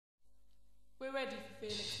We're ready for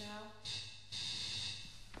Felix now.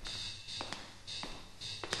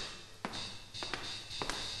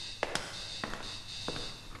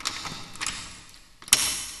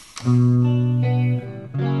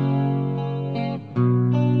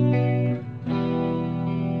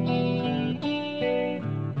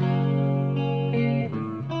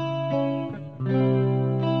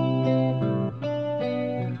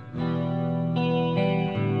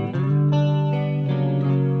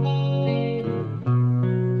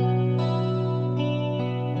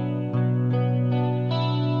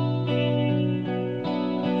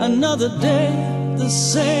 Another day, the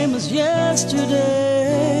same as yesterday.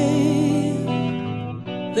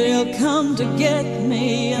 They'll come to get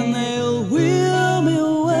me and they'll wheel me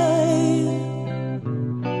away.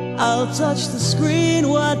 I'll touch the screen,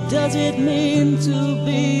 what does it mean to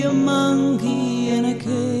be a monkey in a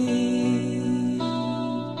cage?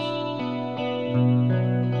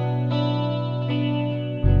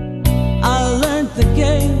 I learned the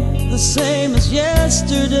game, the same as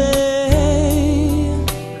yesterday.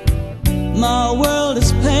 My world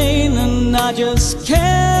is pain and I just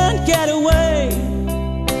can't get away.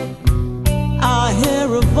 I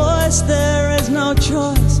hear a voice, there is no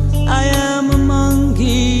choice. I am a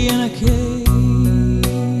monkey in a cage.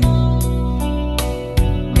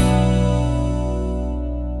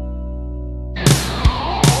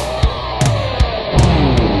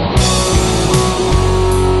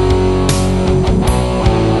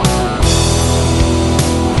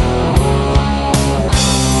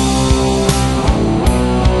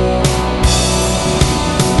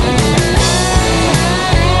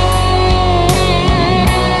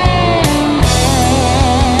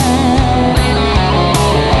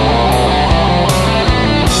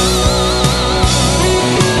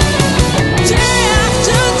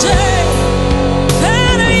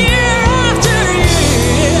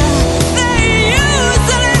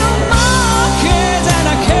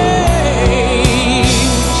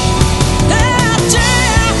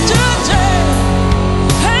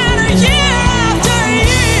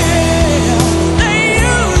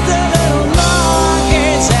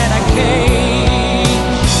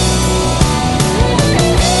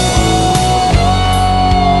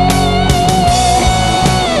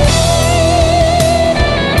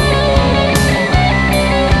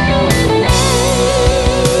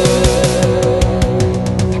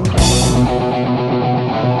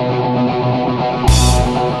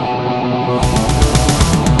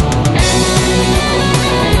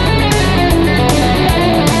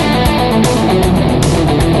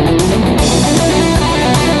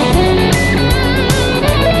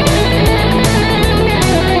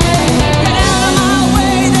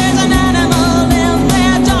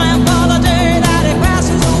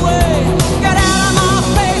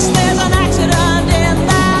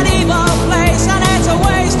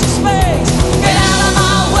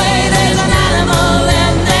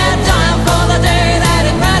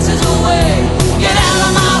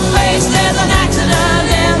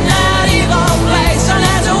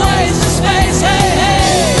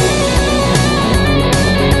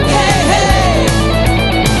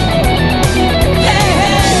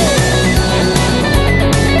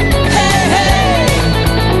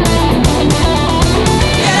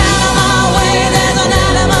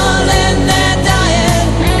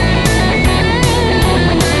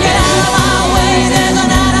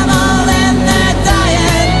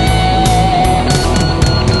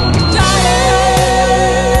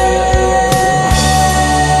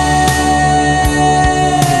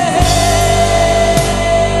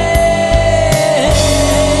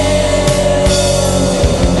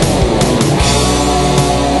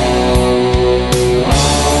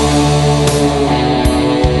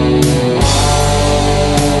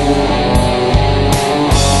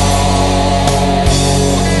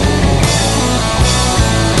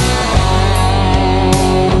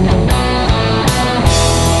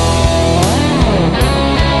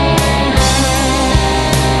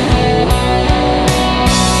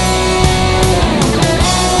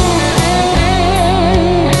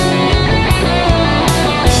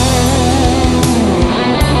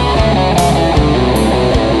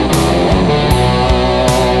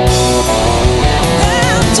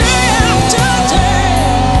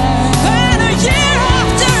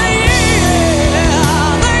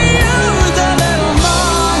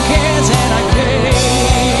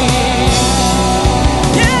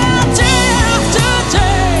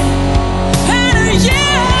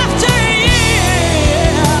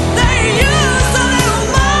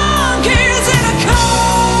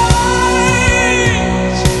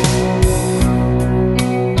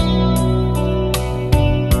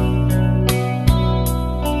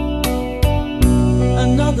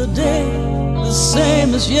 another day, the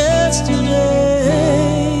same as yesterday.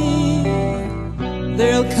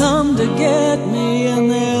 They'll come to get me and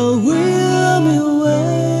they'll